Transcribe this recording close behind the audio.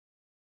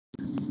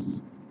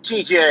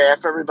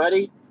TGIF,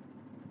 everybody.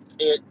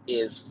 It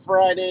is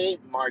Friday,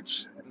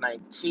 March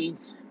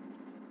 19th.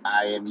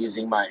 I am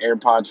using my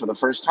AirPods for the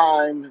first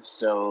time,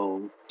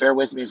 so bear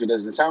with me if it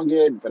doesn't sound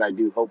good, but I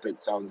do hope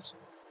it sounds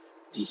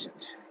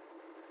decent.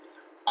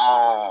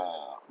 Uh,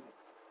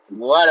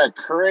 what a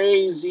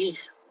crazy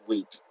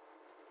week.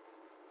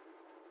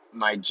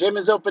 My gym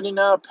is opening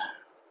up.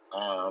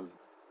 Um,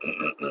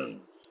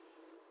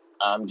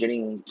 I'm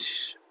getting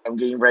I'm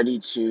getting ready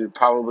to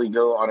probably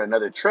go on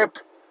another trip.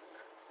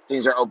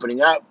 Things are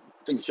opening up.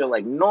 Things feel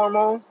like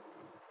normal,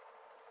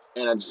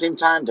 and at the same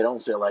time, they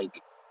don't feel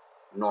like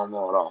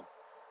normal at all.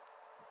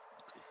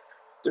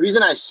 The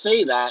reason I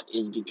say that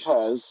is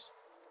because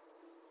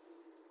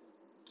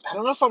I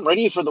don't know if I'm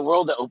ready for the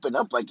world to open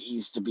up like it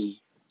used to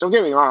be. Don't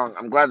get me wrong,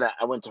 I'm glad that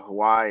I went to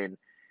Hawaii and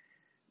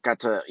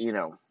got to,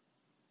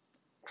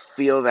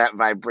 feel that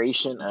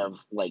vibration of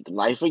like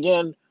life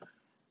again.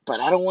 But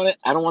I don't want it.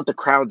 I don't want the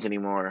crowds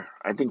anymore.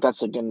 I think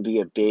that's going to be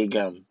a big.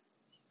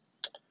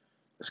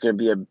 It's going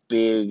to be a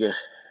big.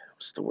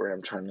 What's the word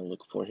I'm trying to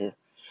look for here?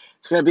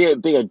 It's going to be a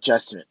big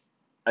adjustment.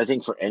 I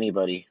think for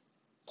anybody,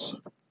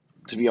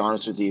 to be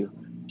honest with you,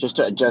 just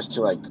to adjust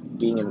to like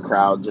being in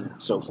crowds and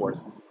so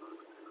forth.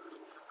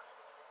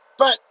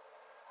 But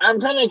I'm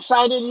kind of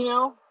excited.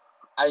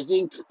 I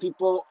think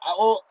people,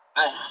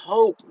 I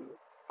hope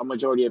a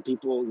majority of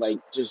people like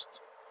just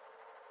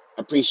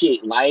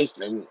appreciate life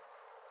and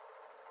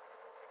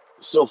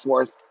so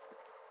forth.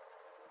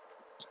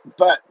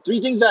 But three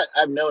things that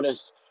I've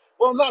noticed,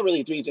 well, not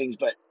really three things,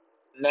 but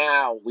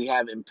now we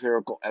have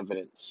empirical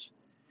evidence.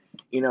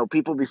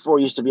 People before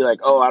used to be like,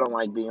 oh, I don't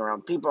like being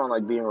around people, I don't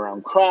like being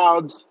around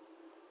crowds.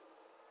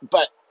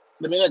 But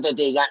the minute that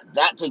they got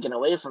that taken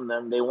away from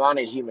them, they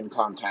wanted human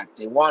contact.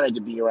 They wanted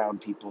to be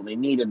around people. They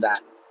needed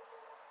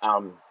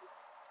um,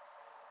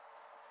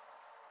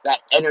 that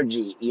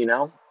energy.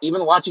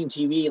 Even watching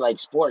TV like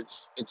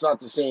sports, it's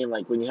not the same.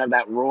 Like when you have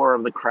that roar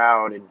of the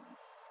crowd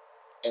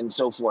and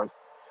so forth.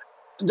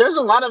 There's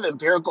a lot of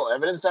empirical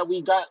evidence that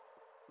we got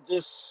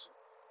this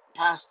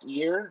past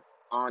year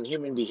on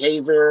human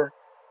behavior,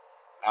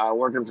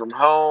 working from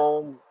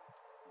home,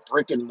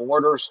 brick and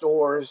mortar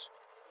stores.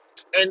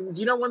 And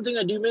one thing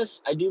I do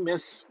miss? I do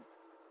miss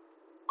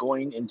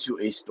going into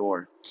a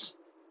store.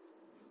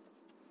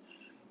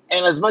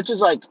 And as much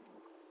as like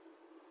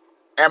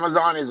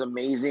Amazon is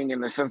amazing in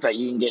the sense that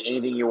you can get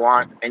anything you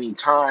want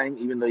anytime,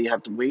 even though you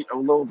have to wait a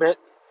little bit.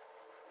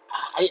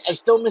 I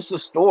still miss the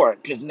store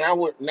because now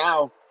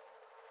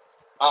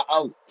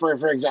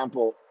for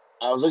example,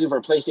 I was looking for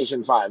a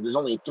PlayStation 5. There's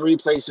only 4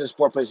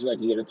 places I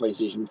can get a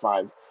PlayStation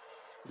 5.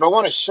 If I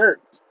want a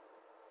certain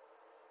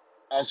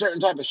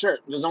type of shirt,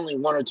 there's only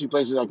 1 or 2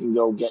 places I can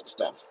go get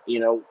stuff.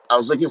 I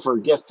was looking for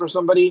a gift for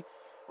somebody.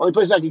 Only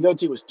place I could go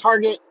to was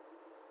Target,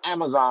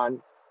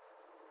 Amazon.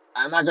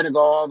 I'm not gonna go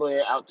all the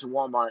way out to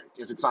Walmart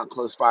if it's not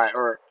close by,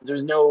 or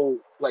there's no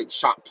like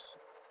shops.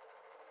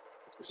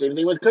 Same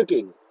thing with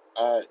cooking.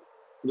 Uh,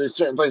 there's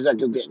certain places I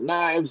can get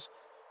knives,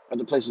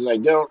 other places I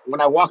don't.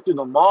 When I walk through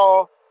the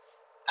mall,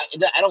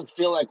 I don't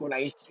feel like when I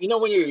used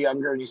when you're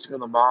younger and you used to go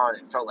to the mall and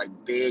it felt like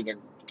big and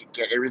you could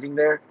get everything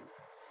there.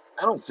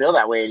 I don't feel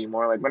that way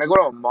anymore. Like when I go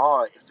to a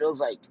mall, it feels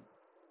like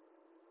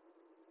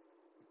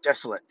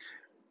desolate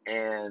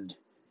and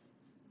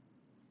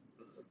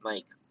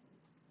like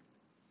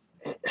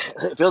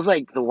it feels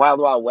like the wild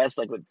wild west,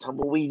 like with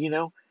tumbleweed.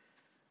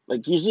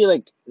 Like usually,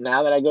 like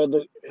now that I go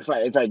to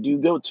if I do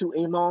go to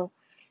a mall,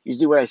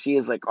 usually what I see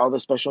is like all the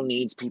special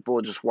needs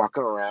people just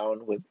walking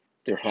around with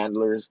their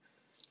handlers,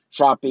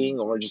 shopping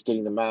or just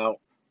getting them out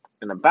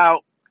and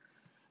about.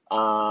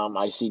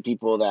 I see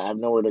people that have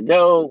nowhere to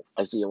go.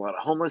 I see a lot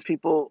of homeless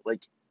people.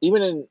 Like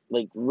even in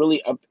like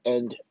really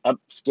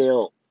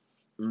upscale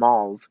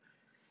malls,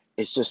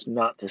 it's just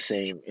not the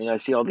same. And I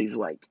see all these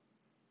like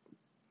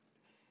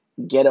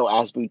ghetto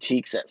ass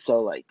boutiques that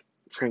sell like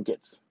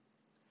trinkets.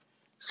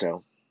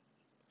 So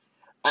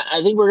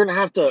I think we're gonna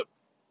have to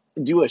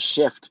do a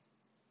shift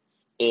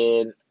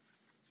in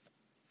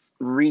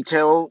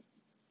retail,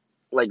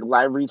 like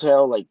live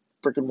retail, like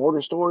brick and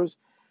mortar stores.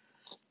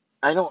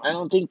 I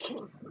don't think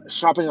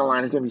shopping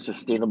online is gonna be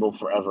sustainable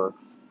forever.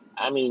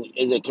 I mean,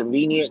 is it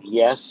convenient?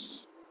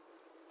 Yes.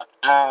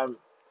 Um,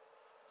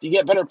 do you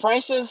get better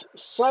prices?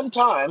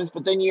 Sometimes,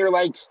 but then you're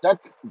like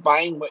stuck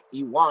buying what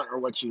you want or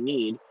what you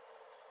need.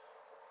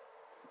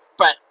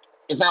 But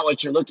it's not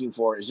what you're looking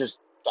for. It's just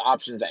the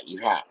options that you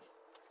have.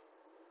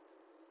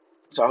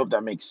 So I hope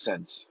that makes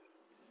sense.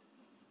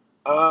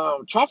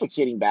 Traffic's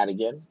getting bad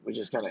again, which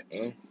is kind of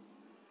eh.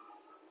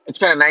 It's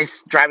kind of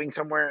nice driving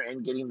somewhere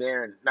and getting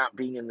there and not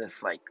being in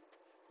this like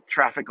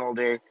traffic all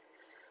day.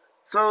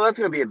 So that's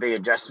gonna be a big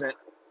adjustment.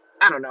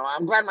 I don't know.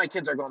 I'm glad my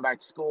kids are going back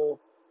to school.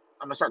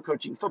 I'm gonna start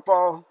coaching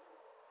football.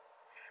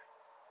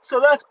 So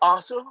that's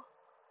awesome.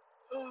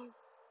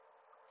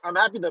 I'm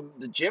happy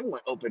the gym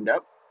opened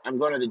up. I'm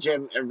going to the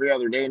gym every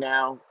other day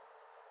now.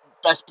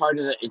 Best part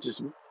is that it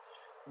just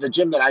the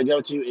gym that I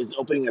go to is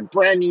opening a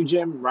brand new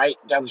gym right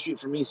down the street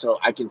from me, so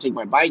I can take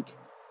my bike.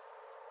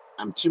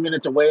 I'm 2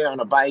 minutes away on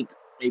a bike,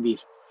 maybe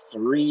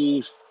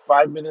 3,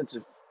 5 minutes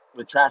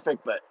with traffic,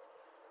 but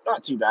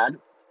not too bad.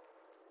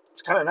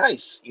 It's kind of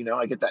nice,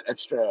 I get that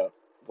extra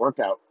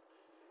workout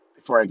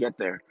before I get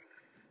there.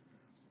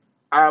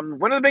 Um,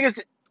 one of the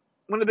biggest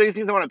one of the biggest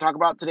things I want to talk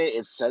about today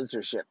is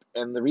censorship,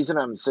 and the reason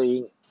I'm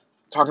gonna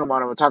talk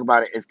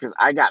about it is because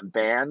I got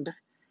banned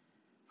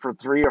for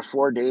 3 or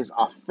 4 days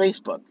off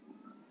Facebook,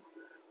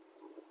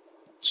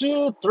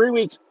 2, 3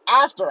 weeks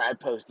after I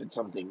posted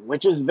something,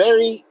 which is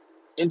very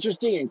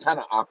interesting and kind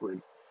of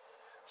awkward.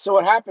 So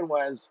what happened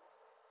was,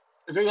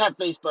 if you have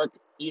Facebook,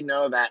 you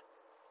know that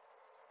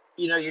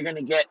you're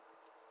gonna get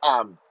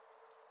um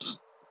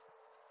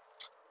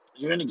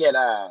you're gonna get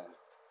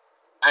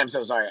I'm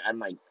so sorry. I'm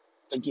like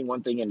thinking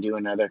one thing and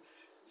doing another,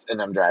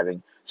 and I'm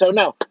driving. So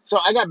no, so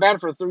I got banned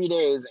for 3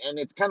 days, and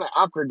it's kind of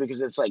awkward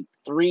because it's like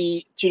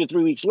 2 to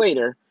 3 weeks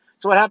later.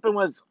 So what happened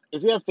was,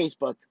 if you have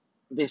Facebook,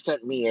 they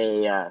sent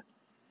me a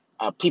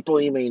people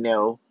you may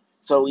know.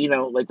 So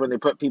like when they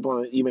put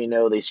people you may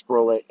know, they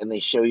scroll it and they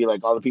show you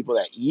like all the people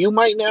that you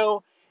might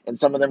know, and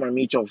some of them are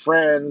mutual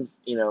friends,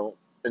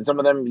 and some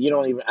of them you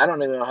don't even I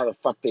don't even know how the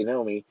fuck they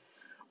know me,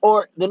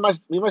 or we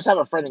must have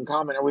a friend in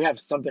common, or we have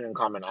something in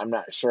common. I'm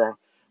not sure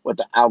what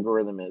the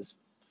algorithm is.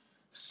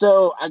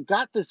 So I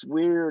got this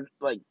weird,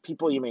 like,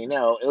 people you may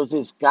know. It was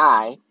this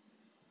guy,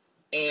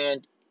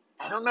 and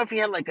I don't know if he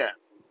had like a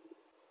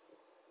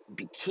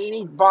men's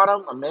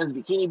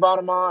bikini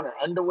bottom on, or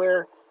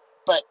underwear,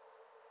 but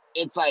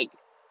it's like,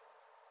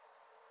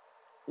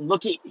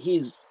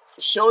 he's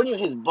showing you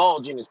his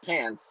bulge in his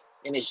pants,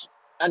 in his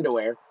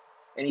underwear,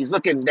 and he's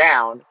looking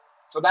down.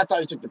 So that's how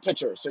he took the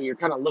picture. So you're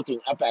kind of looking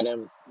up at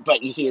him,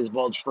 but you see his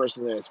bulge first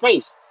and then his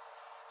face.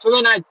 So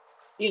then I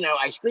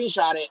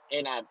screenshot it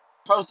and I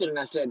posted and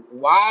I said,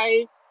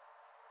 why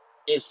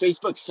is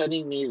Facebook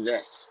sending me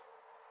this?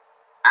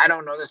 I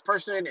don't know this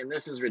person and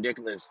this is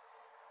ridiculous.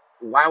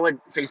 Why would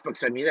Facebook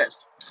send me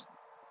this?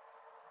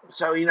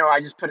 So, I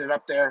just put it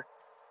up there.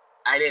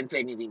 I didn't say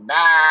anything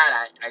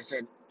bad. I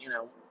said,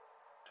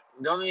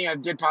 the only thing I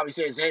did probably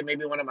say is, hey,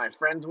 maybe one of my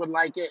friends would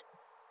like it.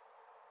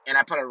 And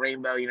I put a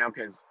rainbow,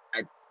 because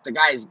the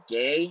guy's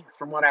gay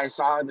from what I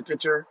saw in the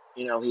picture.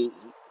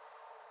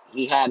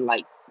 He had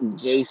like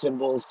gay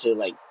symbols to,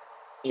 like,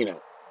 you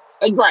know,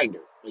 like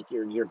Grinder. Like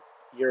you're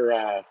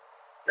you're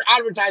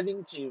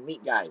advertising to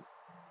meet guys.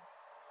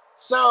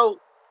 So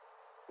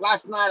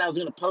last night I was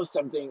gonna post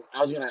something.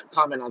 I was gonna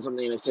comment on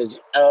something and it says,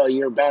 "Oh,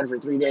 you're banned for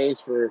 3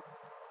 days for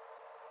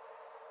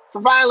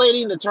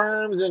violating the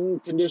terms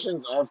and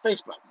conditions of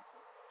Facebook."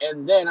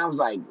 And then I was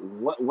like,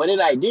 "What did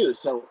I do?"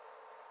 So,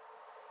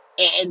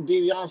 and to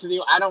be honest with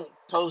you, I don't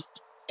post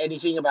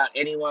anything about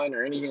anyone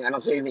or anything. I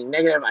don't say anything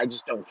negative. I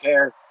just don't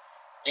care,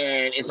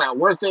 and it's not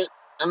worth it.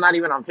 I'm not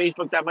even on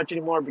Facebook that much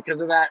anymore because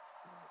of that.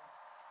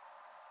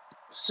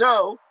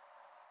 So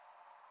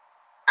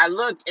I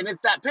look and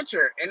it's that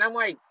picture, and I'm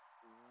like,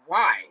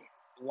 why?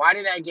 Why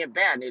did I get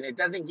banned? And it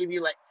doesn't give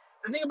you, like,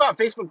 the thing about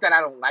Facebook that I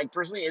don't like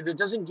personally is it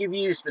doesn't give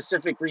you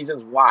specific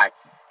reasons why.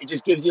 It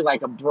just gives you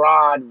like a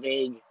broad,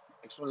 vague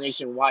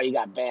explanation why you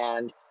got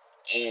banned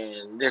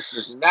and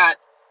this and that.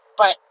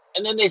 But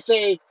and then they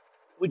say,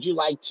 would you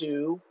like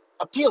to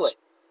appeal it?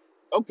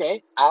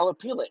 Okay, I'll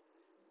appeal it.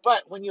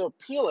 But when you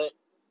appeal it,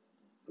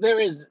 there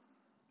is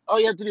all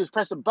you have to do is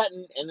press a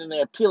button and then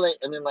they appeal it,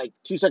 and then like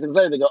 2 seconds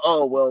later they go,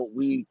 oh well,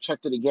 we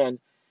checked it again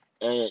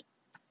and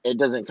it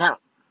doesn't count.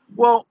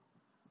 Well,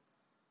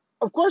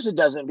 of course it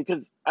doesn't,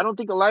 because I don't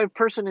think a live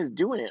person is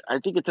doing it. I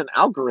think it's an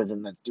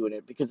algorithm that's doing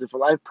it, because if a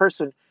live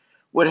person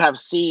would have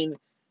seen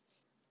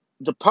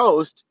the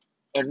post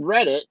and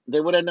read it,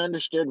 they would have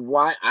understood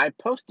why I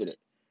posted it.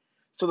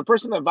 So the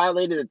person that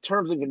violated the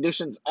terms and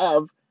conditions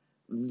of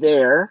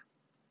their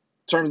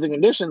terms and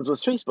conditions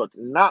was Facebook,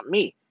 not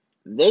me.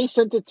 They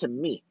sent it to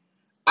me.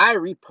 I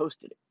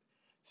reposted it.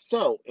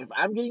 So if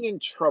I'm getting in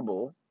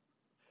trouble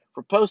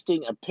for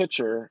posting a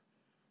picture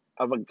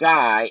of a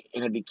guy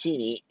in a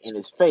bikini in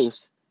his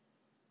face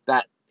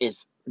that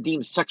is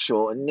deemed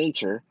sexual in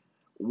nature,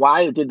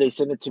 why did they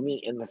send it to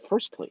me in the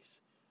first place?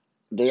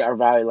 They are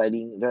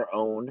violating their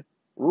own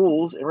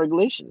rules and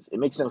regulations. It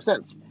makes no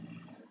sense.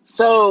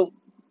 So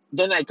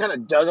then I kind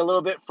of dug a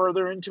little bit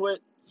further into it.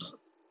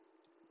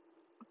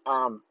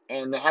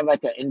 And they have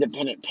like an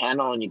independent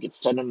panel, and you could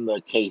send them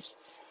the case.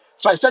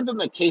 So I sent them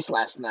the case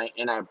last night,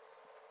 and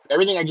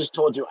everything I just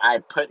told you I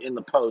put in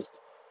the post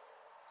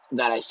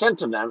that I sent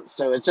to them.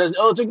 So it says,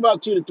 oh, it took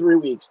about 2 to 3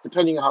 weeks,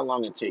 depending on how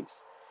long it takes.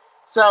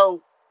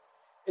 So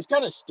it's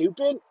kind of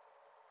stupid.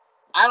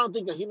 I don't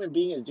think a human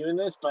being is doing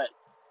this, but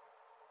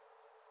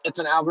it's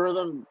an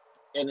algorithm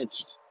and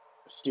it's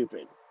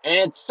stupid. And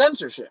it's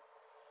censorship.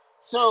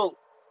 So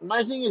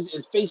my thing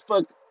is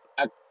Facebook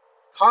a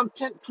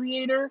content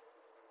creator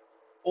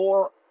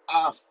or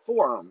a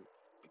forum?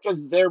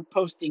 Because they're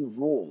posting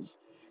rules.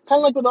 Kind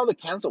of like with all the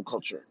cancel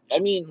culture. I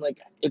mean, like,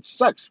 it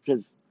sucks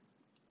because,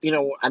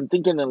 I'm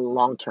thinking in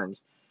long terms.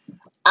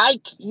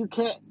 You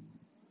can't,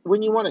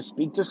 when you want to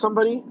speak to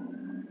somebody,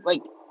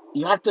 like,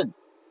 you have to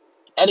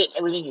edit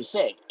everything you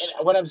say. And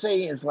what I'm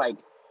saying is, like,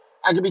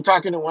 I could be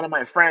talking to one of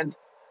my friends.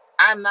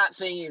 I'm not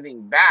saying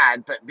anything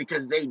bad, but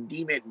because they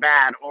deem it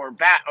bad or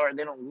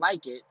they don't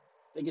like it,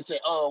 They can say,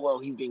 oh, well,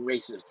 he's being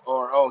racist,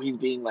 or oh, he's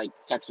being like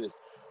sexist,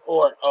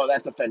 or oh,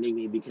 that's offending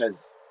me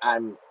because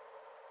I'm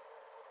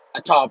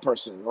a tall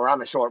person, or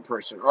I'm a short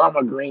person, or I'm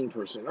a green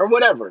person, or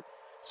whatever.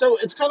 So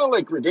it's kind of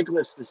like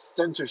ridiculous, this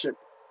censorship,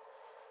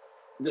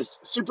 this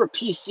super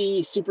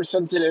PC, super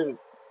sensitive,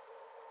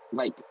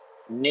 like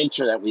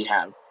nature that we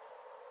have.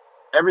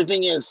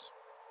 Everything is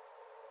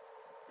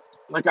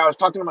like I was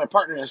talking to my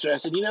partner yesterday. I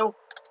said,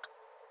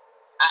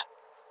 I,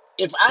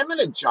 if I'm in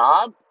a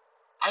job,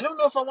 I don't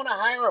know if I want to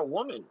hire a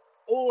woman.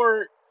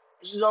 Or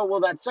she's all, well,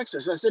 that's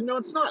sexist. I said, no,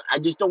 it's not. I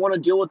just don't want to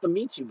deal with the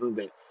Me Too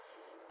movement.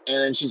 And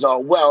then she's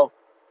all, well,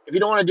 if you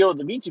don't want to deal with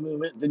the Me Too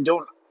movement, then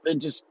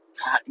just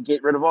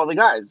get rid of all the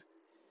guys.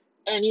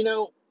 And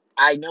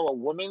I know a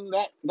woman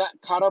that got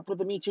caught up with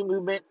the Me Too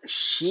movement.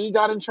 She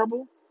got in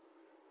trouble,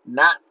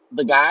 not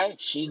the guy.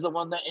 She's the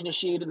one that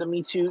initiated the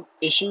Me Too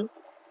issue.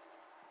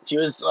 She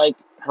was like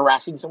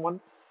harassing someone.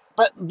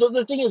 But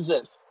the thing is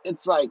this,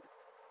 it's like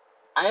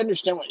I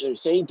understand what you're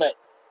saying, but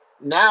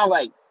now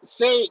like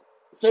say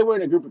we're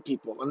in a group of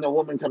people and the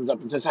woman comes up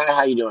and says, hi,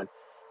 how you doing?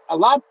 A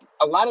lot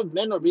of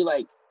men will be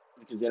like,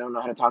 because they don't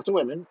know how to talk to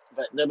women,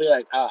 but they'll be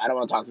like, oh, I don't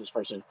want to talk to this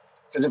person.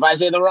 Because if I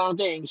say the wrong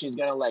thing, she's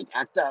gonna like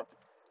act up,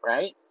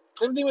 right?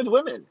 Same thing with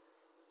women.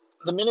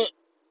 The minute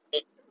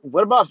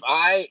what about if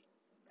I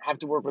have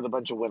to work with a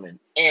bunch of women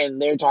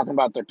and they're talking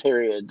about their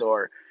periods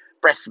or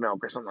breast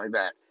milk or something like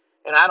that,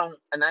 and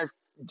I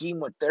deem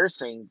what they're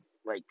saying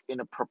like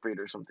inappropriate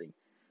or something.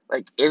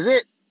 Like, is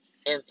it?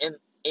 And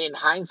in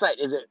hindsight,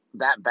 is it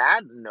that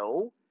bad?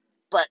 No,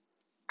 but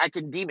I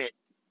can deem it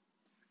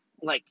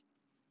like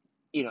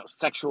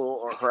sexual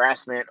or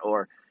harassment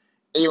or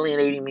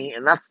alienating me,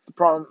 and that's the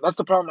problem. That's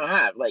the problem I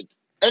have. Like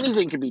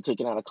anything can be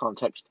taken out of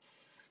context.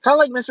 Kind of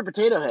like Mr.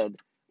 Potato Head.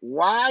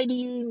 Why do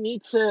you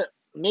need to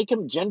make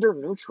him gender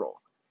neutral?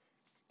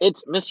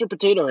 It's Mr.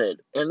 Potato Head,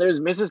 and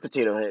there's Mrs.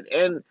 Potato Head,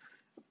 and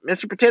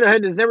Mr. Potato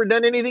Head has never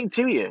done anything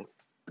to you.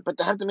 But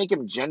to have to make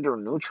him gender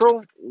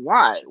neutral,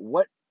 why?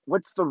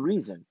 What's the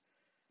reason?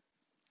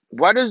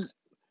 What is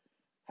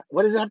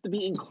what does it have to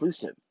be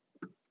inclusive?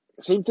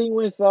 Same thing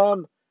with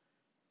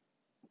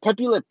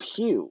Pepe Le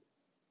Pew.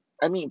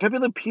 I mean, Pepe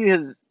Le Pew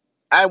has.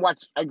 I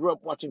grew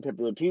up watching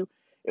Pepe Le Pew.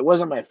 It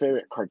wasn't my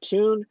favorite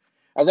cartoon.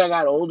 As I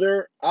got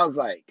older, I was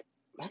like,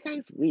 that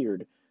guy's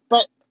weird.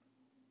 But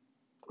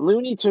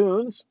Looney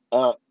Tunes,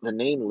 the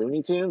name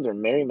Looney Tunes or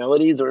Merry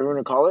Melodies or whatever you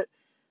want to call it,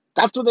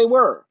 that's what they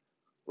were.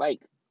 Like,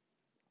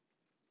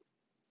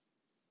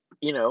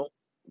 you know,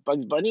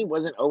 Bugs Bunny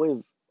wasn't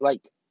always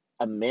like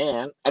a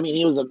man. I mean,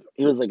 he was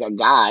like a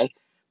guy,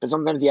 but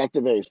sometimes he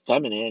acted very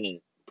feminine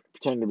and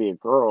pretended to be a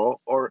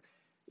girl. Or,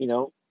 you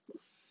know,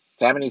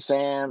 Sammy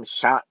Sam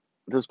shot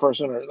this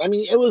person. Or I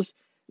mean, it was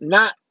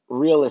not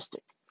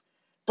realistic.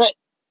 But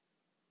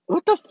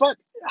what the fuck?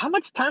 How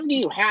much time do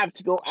you have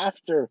to go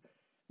after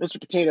Mr.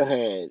 Potato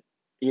Head?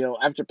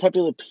 After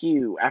Pepe Le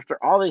Pew, after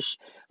all this,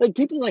 like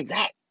people like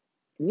that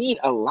need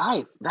a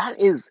life.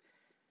 That is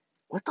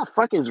what the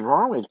fuck is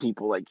wrong with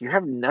people? Like you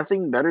have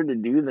nothing better to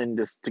do than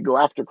just to go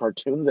after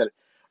cartoons that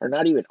are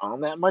not even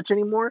on that much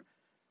anymore.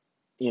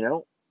 You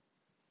know,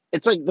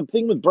 it's like the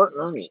thing with Bert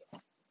and Ernie.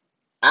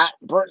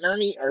 Bert and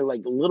Ernie are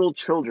like little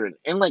children,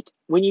 and like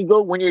when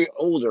you're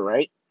older,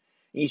 right?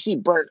 And you see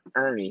Bert and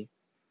Ernie,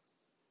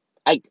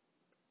 like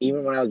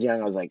even when I was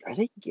young, I was like, are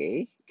they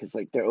gay? Because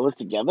like they're always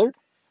together.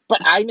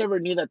 But I never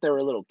knew that they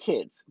were little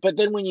kids. But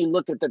then when you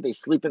look at that, they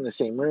sleep in the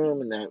same room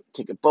and they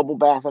take a bubble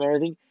bath and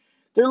everything.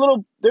 They're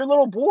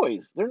little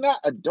boys. They're not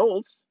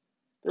adults.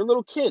 They're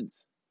little kids.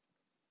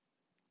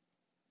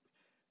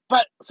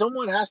 But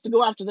someone has to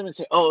go after them and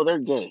say, "Oh, they're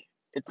gay."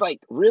 It's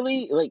like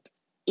really, like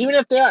even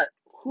if they are,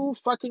 who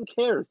fucking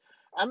cares?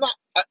 I'm not.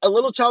 A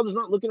little child is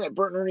not looking at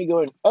Bert and Ernie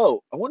going,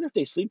 "Oh, I wonder if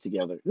they sleep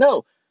together."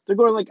 No, they're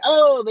going like,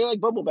 "Oh, they like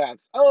bubble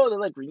baths. Oh, they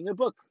like reading a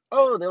book.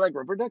 Oh, they like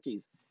rubber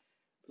duckies."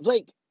 It's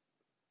like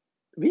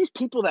these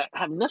people that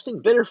have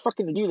nothing better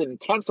fucking to do than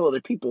cancel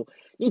other people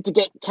need to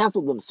get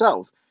canceled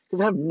themselves because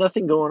they have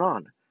nothing going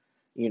on.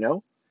 You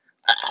know,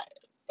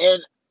 and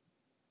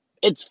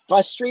it's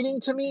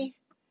frustrating to me.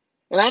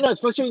 And I know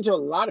it's frustrating to a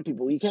lot of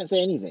people. You can't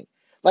say anything.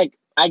 Like,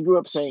 I grew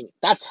up saying,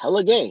 that's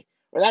hella gay,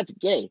 or that's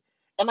gay.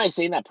 Am I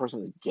saying that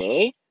person's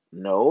gay?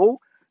 No.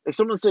 If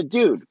someone said,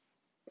 dude,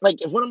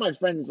 like, if one of my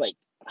friends, like,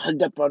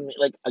 hugged up on me,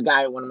 like,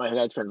 one of my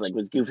guy's friends, like,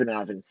 was goofing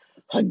off and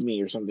hugged me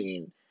or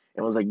something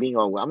and was, like, being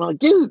all, I'm like,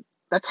 dude,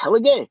 that's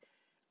hella gay.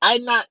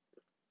 I'm not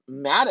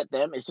mad at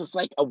them. It's just,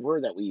 like, a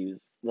word that we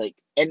use. Like,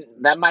 and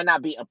that might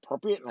not be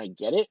appropriate, and I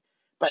get it,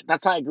 but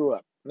that's how I grew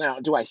up. Now,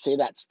 do I say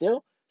that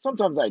still?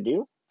 Sometimes I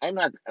do. I'm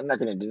not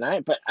going to deny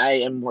it, but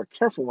I am more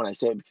careful when I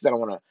say it because I don't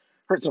want to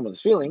hurt someone's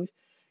feelings,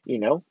 you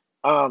know.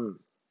 Um,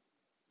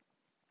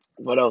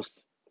 what else?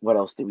 What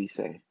else do we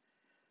say?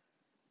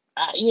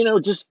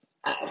 Just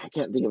I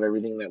can't think of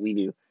everything that we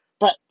do,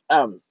 but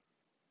I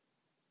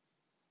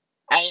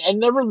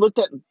never looked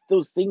at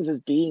those things as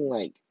being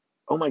like,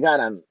 oh my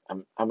God,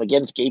 I'm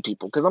against gay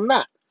people because I'm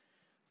not.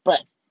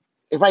 But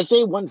if I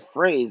say one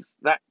phrase,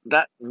 that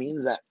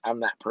means that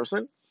I'm that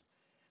person,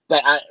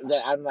 that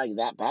I'm like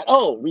that bad.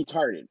 Oh,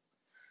 retarded.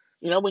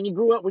 When when you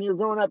were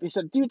growing up, you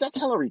said, dude, that's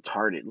hella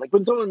retarded. Like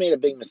when someone made a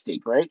big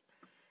mistake, right?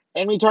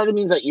 And retarded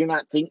means that you're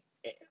not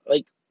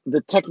like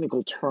the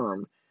technical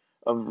term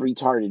of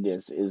retarded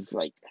is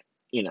like,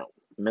 you know,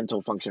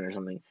 mental function or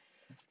something.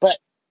 But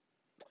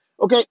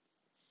okay,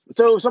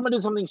 so if someone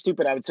did something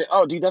stupid, I would say,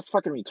 oh, dude, that's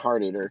fucking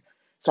retarded, or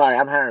sorry,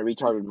 I'm having a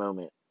retarded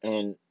moment.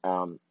 And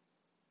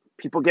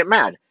people get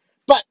mad.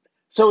 But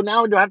so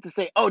now do I have to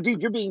say, oh,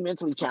 dude, you're being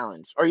mentally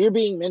challenged, or you're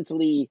being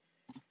mentally,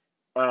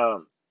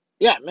 um,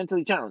 yeah,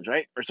 mentally challenged,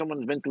 right? Or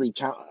someone's mentally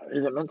challenged.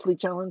 Is it mentally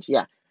challenged?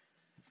 Yeah.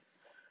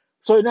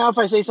 So now if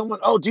I say someone,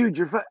 oh,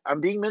 dude,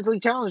 I'm being mentally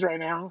challenged right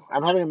now.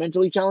 I'm having a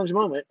mentally challenged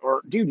moment,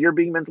 or dude, you're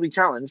being mentally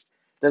challenged.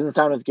 Doesn't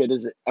sound as good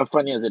as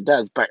funny as it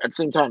does, but at the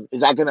same time,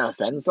 is that going to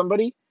offend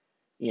somebody?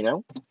 You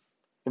know,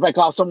 if I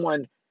call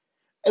someone,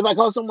 if I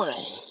call someone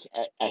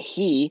a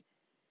he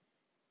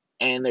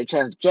and they're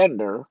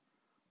transgender,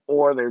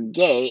 or they're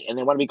gay and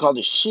they want to be called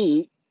a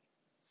she,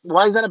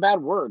 why is that a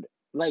bad word?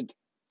 Like,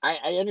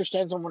 I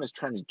understand someone is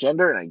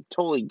transgender and I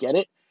totally get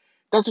it.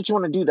 That's what you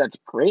want to do. That's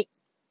great.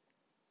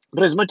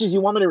 But as much as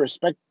you want me to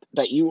respect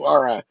that you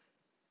are a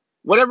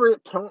whatever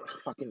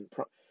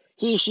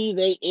he, she,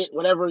 they, it,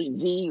 whatever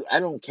z, I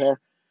don't care.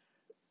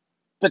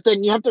 But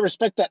then you have to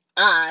respect that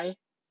I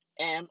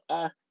am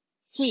a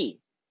he,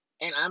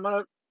 and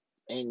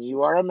and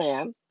you are a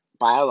man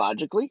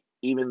biologically,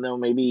 even though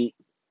maybe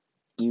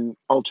you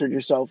altered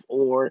yourself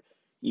or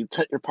you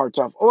cut your parts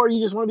off or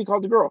you just want to be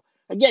called a girl.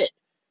 I get it.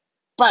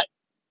 But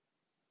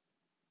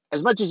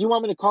as much as you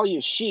want me to call you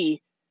a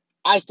she,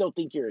 I still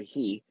think you're a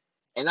he,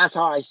 and that's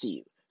how I see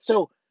you.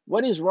 So,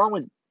 what is wrong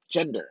with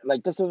gender?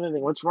 Like, that's another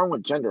thing. What's wrong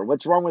with gender?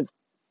 What's wrong with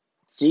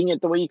seeing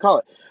it the way you call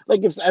it?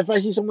 Like, if I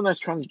see someone that's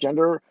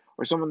transgender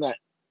or someone that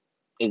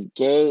is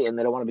gay and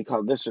they don't want to be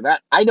called this or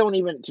that, I don't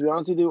even, to be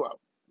honest with you,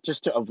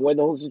 just to avoid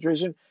the whole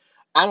situation,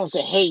 I don't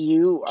say, hey,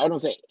 you. I don't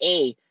say,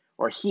 hey,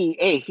 or he,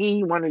 hey,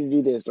 he wanted to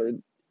do this or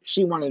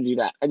she wanted to do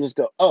that. I just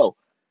go, oh,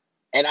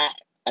 and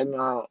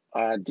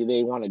I'm do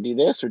they want to do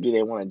this or do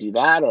they want to do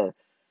that?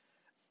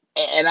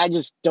 And I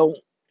just don't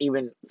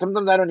even,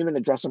 sometimes I don't even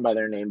address them by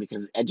their name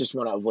because I just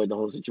want to avoid the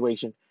whole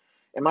situation.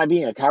 Am I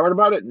being a coward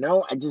about it?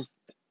 No, I just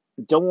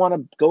don't want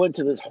to go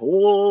into this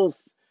whole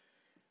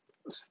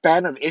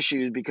span of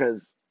issues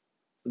because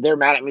they're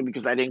mad at me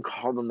because I didn't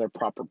call them their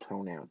proper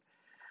pronoun.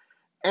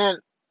 And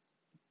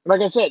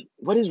like I said,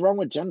 what is wrong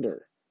with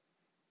gender?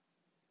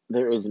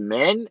 There is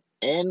men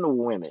and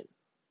women.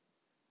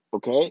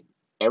 Okay?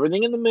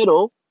 Everything in the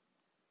middle,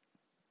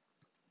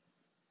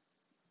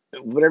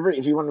 whatever,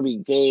 if you want to be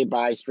gay,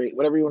 bi, straight,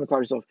 whatever you want to call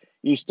yourself,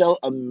 you're still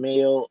a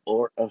male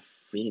or a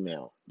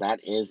female. That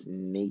is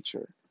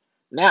nature.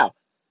 Now,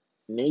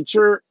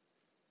 nature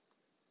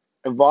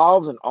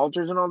evolves and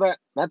alters and all that.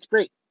 That's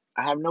great.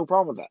 I have no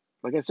problem with that.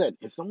 Like I said,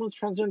 if someone's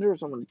transgender, if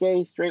someone's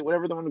gay, straight,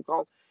 whatever they want to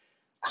call,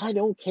 I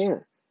don't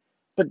care.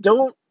 But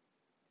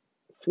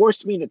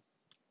force me to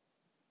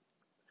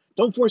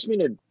don't force me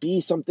to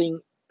be something,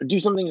 do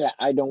something that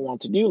I don't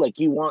want to do. Like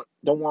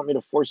don't want me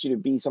to force you to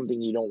be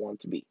something you don't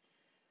want to be.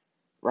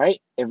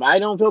 Right? If I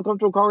don't feel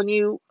comfortable calling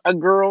you a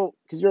girl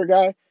because you're a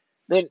guy,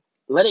 then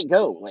let it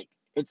go. Like,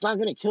 it's not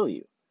going to kill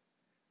you.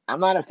 I'm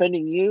not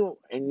offending you,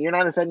 and you're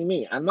not offending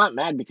me. I'm not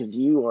mad because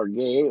you are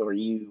gay or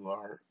you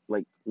are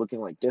like looking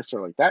like this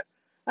or like that.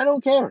 I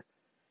don't care.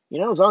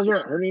 As long as you're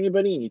not hurting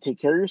anybody and you take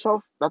care of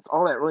yourself, that's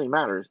all that really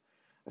matters.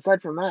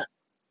 Aside from that,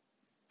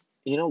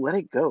 let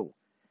it go.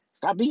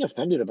 Stop being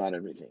offended about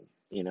everything.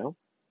 You know,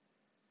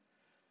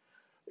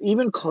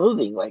 even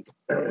clothing. Like,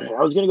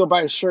 I was gonna go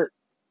buy a shirt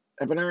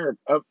up in our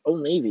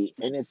Old Navy,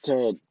 and it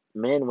said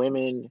men,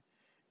 women,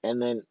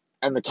 and then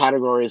and the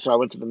categories. So I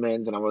went to the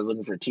men's, and I was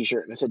looking for a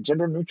T-shirt, and it said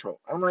gender neutral.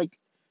 I'm like,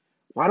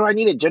 why do I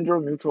need a gender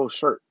neutral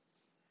shirt?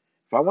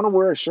 If I want to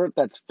wear a shirt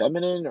that's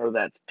feminine or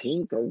that's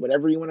pink or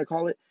whatever you want to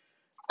call it,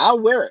 I'll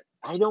wear it.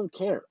 I don't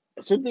care.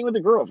 Same thing with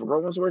a girl. If a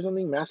girl wants to wear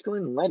something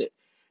masculine, let it.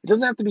 It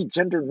doesn't have to be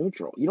gender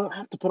neutral. You don't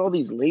have to put all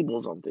these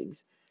labels on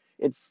things.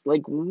 It's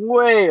like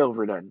way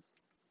overdone.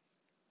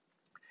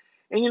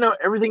 And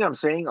everything I'm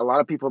saying, a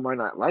lot of people might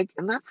not like,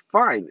 and that's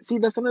fine. See,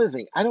 that's another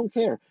thing. I don't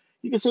care.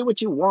 You can say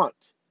what you want.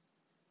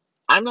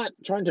 I'm not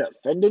trying to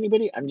offend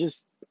anybody. I'm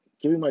just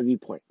giving my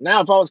viewpoint.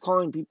 Now, if I was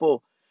calling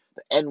people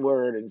the N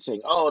word and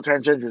saying, oh,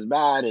 transgender is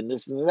bad and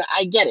this and that,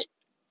 I get it.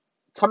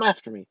 Come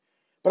after me.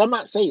 But I'm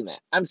not saying that.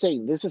 I'm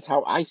saying this is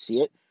how I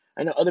see it.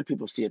 I know other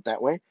people see it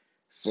that way.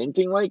 Same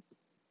thing like,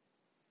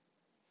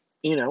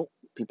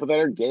 people that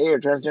are gay or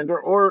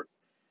transgender or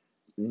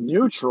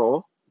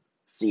neutral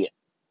see it.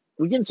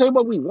 We can say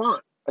what we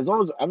want as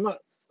long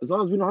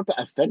as we don't have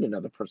to offend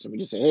another person. We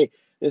just say, hey,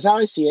 this is how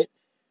I see it,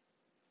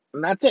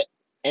 and that's it.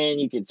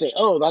 And you can say,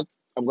 oh,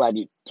 I'm glad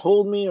you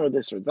told me, or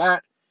this or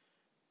that.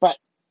 But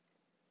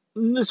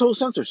this whole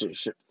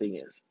censorship thing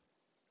is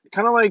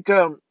kind of like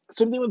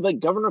same thing with like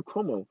Governor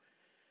Cuomo.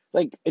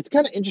 Like, it's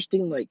kind of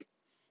interesting. Like,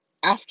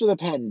 after the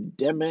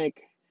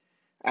pandemic,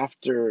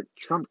 after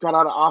Trump got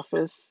out of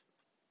office,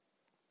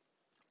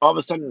 all of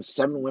a sudden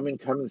 7 women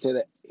come and say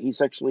that he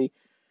sexually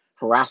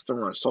harassed them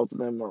or assaulted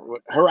them or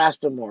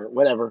harassed them or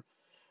whatever.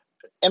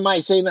 Am I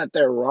saying that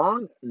they're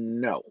wrong?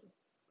 No.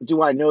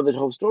 Do I know the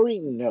whole story?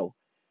 No.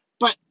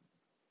 But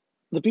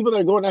the people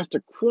that are going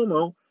after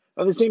Cuomo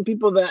are the same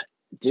people that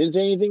didn't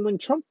say anything when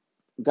Trump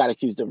got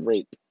accused of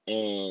rape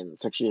and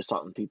sexually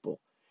assaulting people.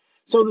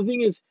 So the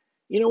thing is,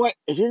 you know what?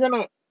 If you're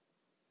gonna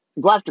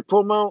go after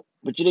Cuomo,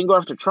 but you didn't go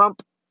after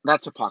Trump,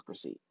 that's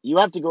hypocrisy. You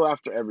have to go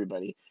after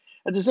everybody.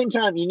 At the same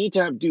time, you need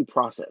to have due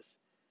process.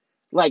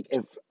 Like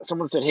if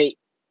someone said, "Hey,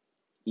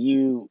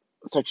 you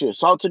sexually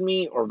assaulted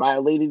me or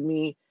violated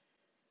me,"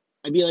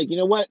 I'd be like, you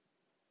know what?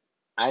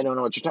 I don't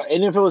know what you're talking.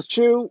 And if it was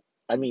true,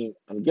 I mean,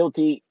 I'm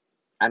guilty.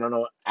 I don't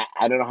know.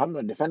 I don't know how I'm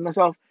going to defend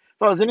myself.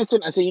 If I was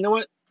innocent, I say, you know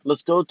what?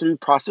 Let's go through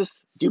process,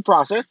 due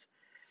process,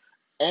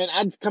 and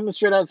I'd come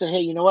straight out and say,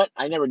 hey, you know what?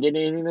 I never did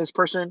anything to this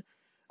person.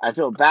 I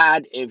feel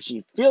bad if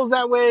she feels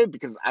that way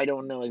because I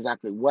don't know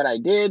exactly what I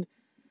did.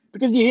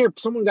 Because you hear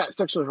someone got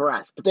sexually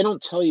harassed, but they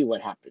don't tell you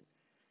what happened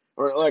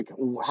or like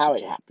how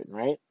it happened,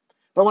 right?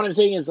 But what I'm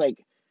saying is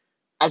like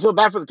I feel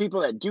bad for the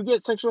people that do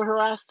get sexually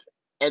harassed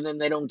and then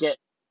they don't get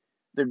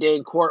their day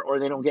in court or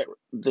they don't get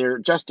their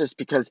justice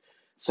because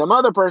some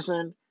other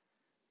person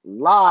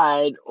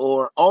lied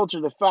or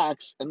altered the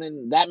facts, and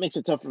then that makes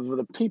it tougher for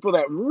the people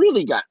that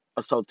really got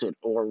assaulted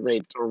or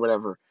raped or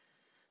whatever.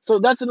 So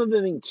that's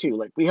another thing too.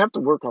 Like we have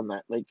to work on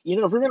that. Like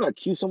if we're gonna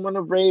accuse someone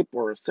of rape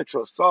or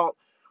sexual assault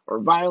or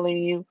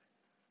violating you,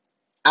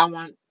 I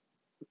want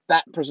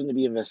that person to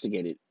be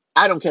investigated.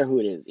 I don't care who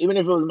it is, even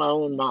if it was my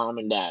own mom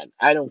and dad.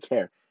 I don't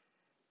care.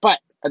 But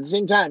at the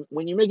same time,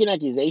 when you're making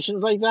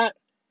accusations like that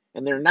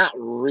and they're not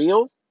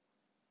real,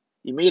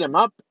 you made them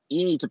up,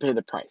 you need to pay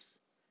the price.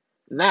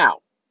 Now,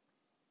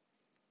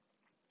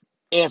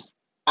 if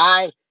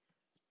I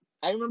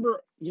I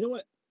remember, you know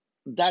what?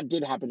 That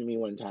did happen to me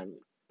one time.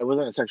 It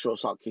wasn't a sexual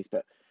assault case,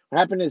 but what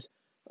happened is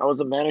I was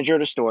a manager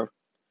at a store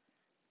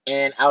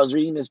and I was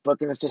reading this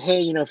book and I said,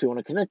 hey, if you want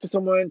to connect to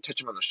someone, touch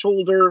them on the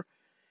shoulder,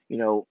 you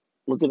know,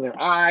 look in their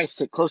eyes,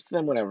 sit close to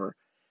them, whatever.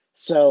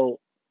 So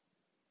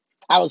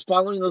I was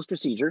following those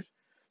procedures.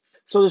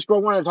 So this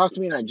girl wanted to talk to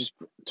me and I just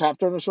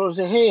tapped her on the shoulder and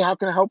said, hey, how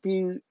can I help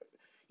you?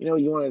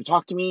 You wanted to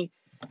talk to me?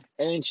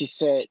 And then she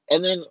said,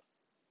 and then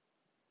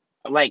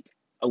like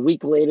a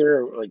week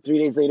later, like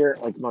 3 days later,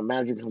 like my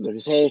manager comes up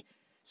and says, hey,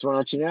 just want to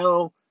let you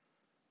know,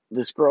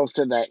 this girl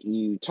said that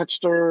you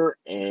touched her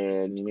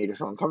and you made her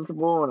feel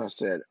uncomfortable. And I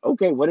said,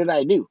 okay, what did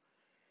I do?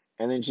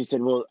 And then she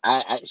said, well,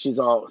 she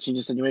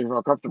just said you made her feel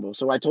uncomfortable.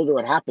 So I told her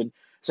what happened.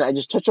 So I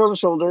just touched her on the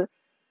shoulder.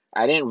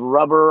 I didn't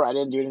rub her. I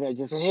didn't do anything. I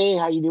just said, hey,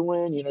 how you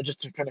doing?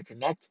 Just to kind of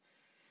connect.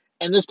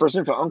 And this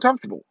person felt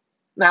uncomfortable.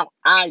 Now,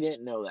 I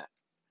didn't know that.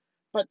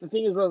 But the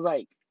thing is, I was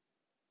like,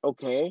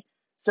 okay.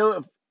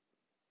 So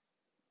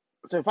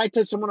if I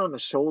touch someone on the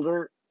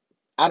shoulder,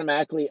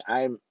 automatically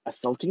I'm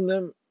assaulting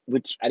them,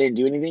 which I didn't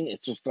do anything.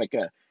 It's just like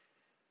a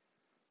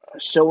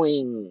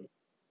showing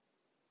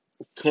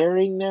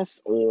caringness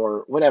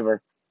or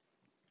whatever.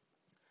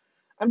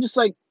 I'm just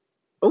like,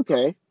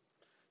 okay.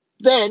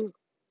 Then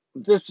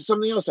this is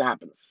something else that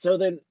happens. So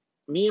then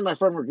me and my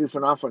friend were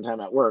goofing off one time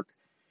at work,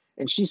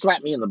 and she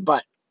slapped me in the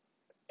butt,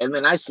 and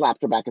then I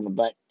slapped her back in the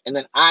butt, and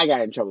then I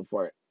got in trouble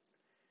for it.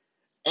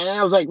 And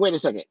I was like, wait a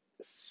second.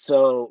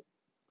 So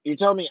you're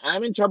telling me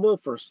I'm in trouble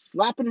for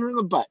slapping her in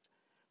the butt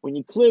when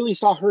you clearly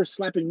saw her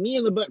slapping me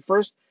in the butt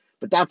first,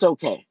 but that's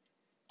okay.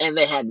 And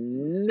they had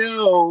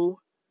no,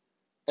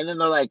 and then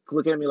they're like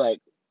looking at me like,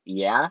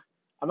 yeah.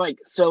 I'm like,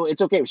 so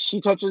it's okay if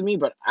she touches me,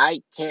 but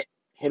I can't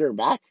hit her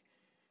back.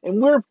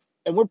 And we're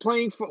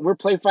playing, we're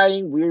play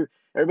fighting.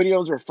 Everybody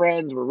knows we're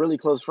friends. We're really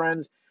close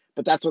friends,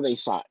 but that's what they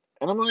saw.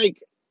 And I'm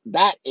like,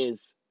 that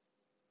is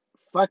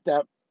fucked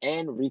up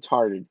and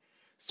retarded.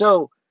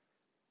 So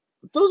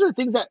those are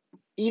things that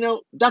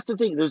that's the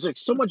thing. There's like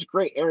so much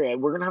gray area.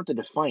 We're gonna have to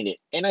define it,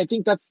 and I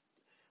think that's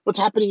what's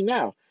happening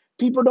now.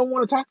 People don't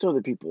want to talk to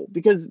other people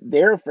because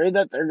they're afraid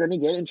that they're gonna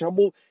get in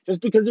trouble just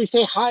because they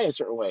say hi a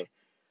certain way,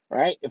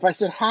 right? If I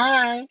said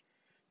hi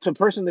to a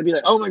person, they'd be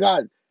like, "Oh my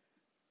god,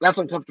 that's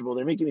uncomfortable.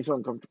 They're making me feel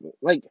uncomfortable."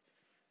 Like,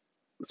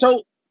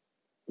 so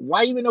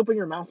why even open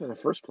your mouth in the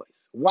first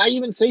place? Why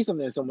even say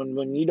something to someone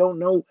when you don't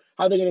know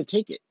how they're gonna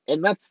take it?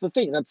 And that's the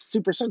thing. That's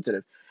super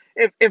sensitive.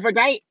 If a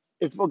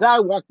guy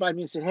walked by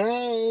me and said,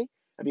 "Hey,"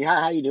 I'd be,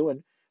 "Hi, how you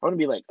doing?" I wouldn't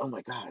be like, "Oh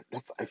my god,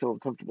 I feel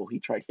uncomfortable. He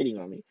tried hitting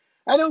on me."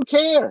 I don't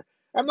care.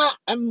 I'm not.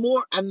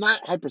 I'm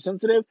not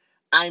hypersensitive.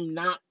 I'm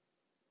not.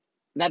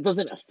 That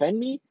doesn't offend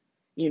me.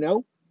 You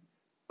know.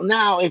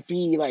 Now, if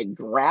he like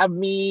grabbed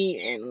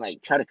me and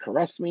like try to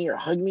caress me or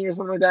hug me or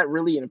something like that,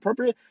 really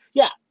inappropriate,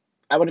 yeah,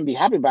 I wouldn't be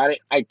happy about it.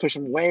 I'd push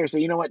him away or say,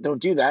 you know what,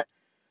 don't do that.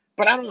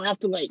 But I don't have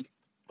to like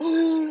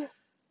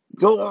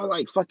go all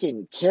like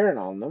fucking Karen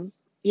on them.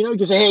 You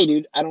can say, hey,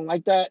 dude, I don't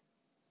like that.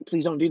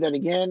 Please don't do that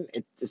again.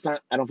 It's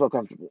not. I don't feel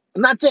comfortable,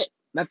 and that's it.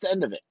 That's the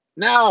end of it.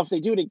 Now, if they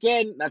do it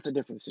again, that's a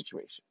different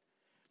situation.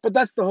 But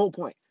that's the whole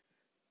point.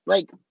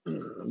 Like,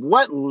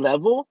 what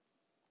level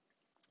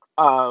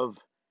of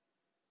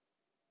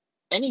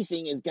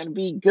anything is going to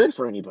be good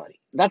for anybody?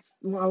 That's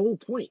my whole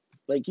point.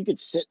 Like, you could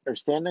sit or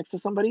stand next to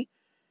somebody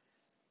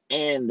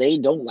and they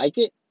don't like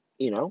it,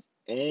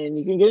 and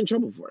you can get in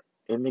trouble for it.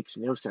 It makes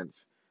no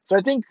sense. So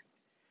I think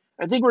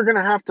we're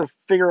gonna have to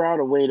figure out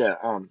a way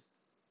to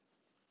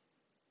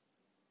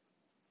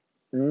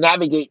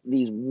navigate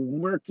these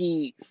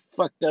murky,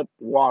 fucked up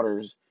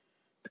waters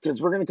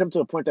because we're gonna come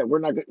to a point that we're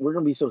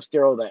gonna be so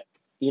sterile that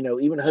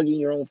even hugging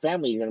your own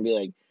family, you're gonna be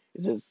like,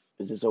 is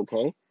this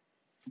okay?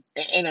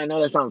 And I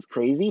know that sounds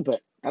crazy,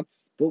 but that's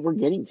what we're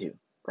getting to,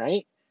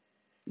 right?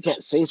 You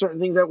can't say certain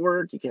things at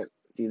work. You can't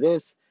do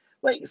this.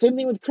 Like same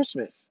thing with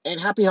Christmas and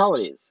Happy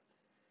Holidays.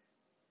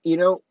 You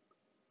know,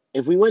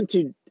 if we went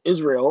to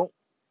Israel,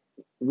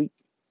 we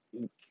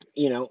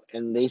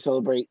and they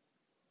celebrate.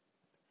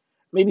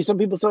 Maybe some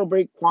people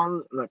celebrate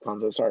not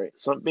Kwanzaa. Sorry,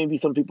 maybe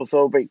some people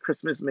celebrate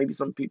Christmas. Maybe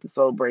some people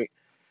celebrate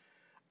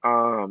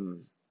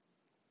um,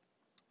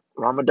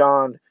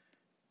 Ramadan.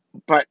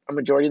 But a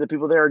majority of the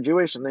people there are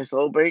Jewish and they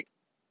celebrate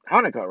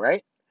Hanukkah,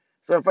 right?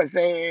 So if I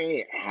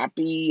say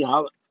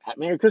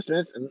Merry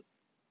Christmas,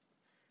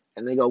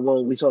 and they go,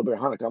 well, we celebrate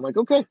Hanukkah, I'm like,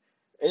 okay,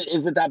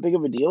 is it that big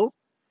of a deal?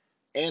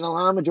 And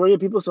a majority of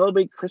people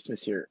celebrate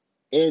Christmas here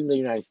in the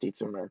United States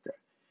of America.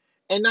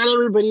 And not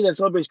everybody that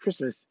celebrates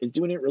Christmas is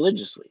doing it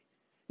religiously.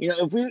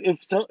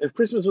 If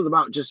Christmas was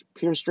about just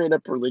pure straight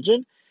up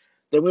religion,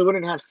 then we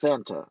wouldn't have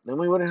Santa. Then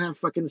we wouldn't have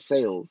fucking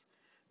sales.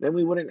 Then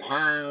we wouldn't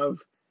have,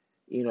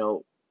 you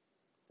know,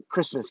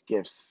 Christmas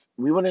gifts.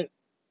 We wouldn't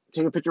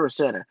take a picture of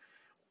Santa.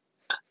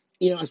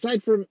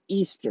 Aside from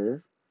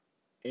Easter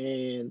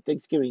and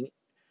Thanksgiving,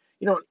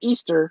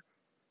 Easter,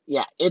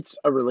 yeah, it's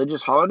a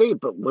religious holiday,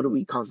 but what do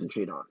we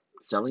concentrate on?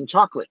 Selling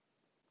chocolate,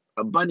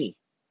 a bunny.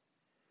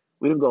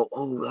 We don't go,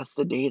 oh, that's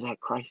the day that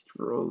Christ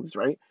rose,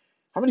 right?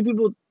 How many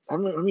people? How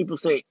many people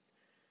say?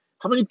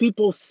 How many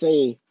people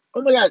say,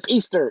 oh my God, it's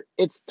Easter.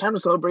 It's time to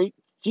celebrate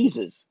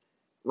Jesus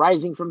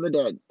rising from the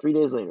dead 3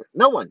 days later?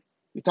 No one.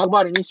 You talk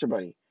about an Easter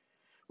bunny.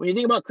 When you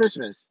think about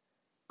Christmas,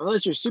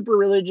 unless you're super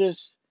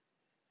religious,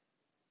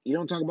 you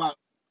don't talk about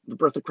the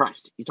birth of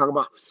Christ. You talk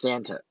about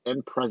Santa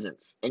and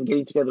presents and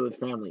getting together with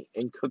family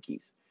and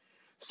cookies.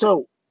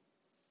 So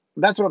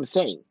that's what I'm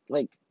saying.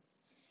 Like,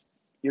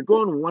 you're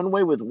going one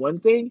way with one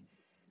thing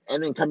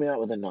and then coming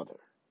out with another.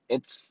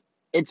 It's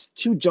it's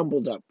too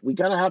jumbled up. We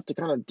gotta have to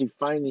kind of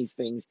define these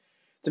things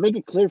to make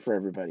it clear for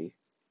everybody.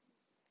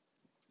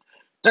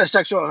 Does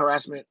sexual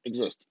harassment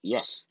exist?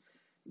 Yes.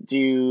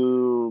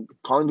 Do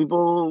calling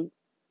people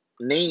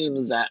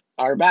names that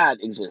are bad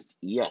exist?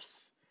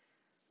 Yes.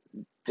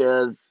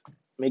 Does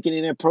making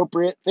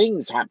inappropriate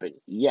things happen?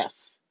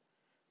 Yes.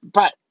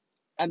 But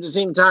at the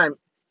same time,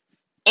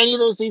 any of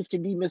those things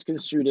can be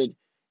misconstrued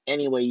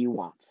any way you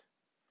want.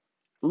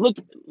 Look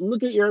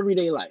look at your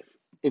everyday life.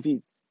 If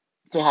you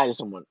say hi to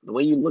someone, the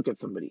way you look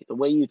at somebody, the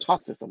way you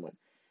talk to someone,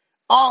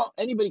 all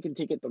anybody can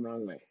take it the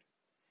wrong way.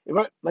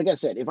 Like I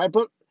said, if I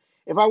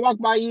walk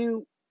by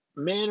you,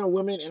 man or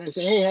woman, and I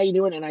say, hey, how you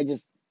doing? And I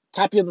just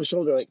tap you on the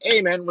shoulder, like,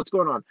 hey, man, what's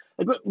going on?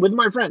 Like with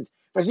my friends,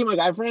 if I see my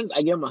guy friends,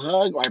 I give them a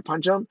hug or I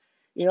punch them.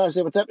 I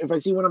say, what's up? If I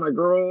see one of my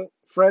girl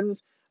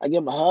friends, I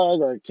give them a hug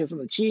or a kiss on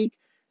the cheek.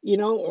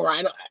 Or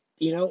I don't.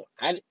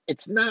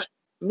 It's not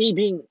me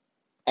being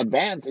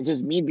advanced. It's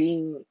just me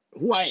being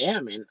who I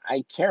am, and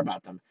I care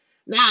about them.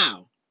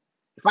 Now,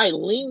 if I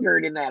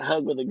lingered in that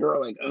hug with a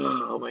girl, like,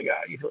 oh my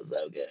God, you feel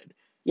so good.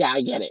 Yeah,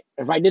 I get it.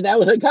 If I did that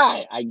with a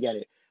guy, I get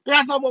it. But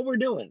that's not what we're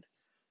doing.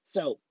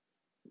 So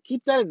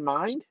keep that in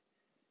mind.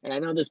 And I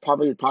know the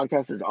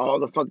podcast is all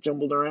the fuck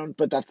jumbled around,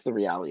 but that's the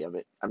reality of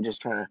it. I'm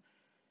just trying to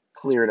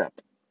clear it up.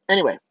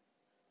 Anyway,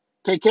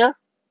 take care.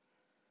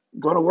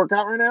 Going to work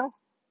out right now.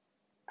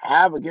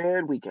 Have a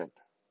good weekend.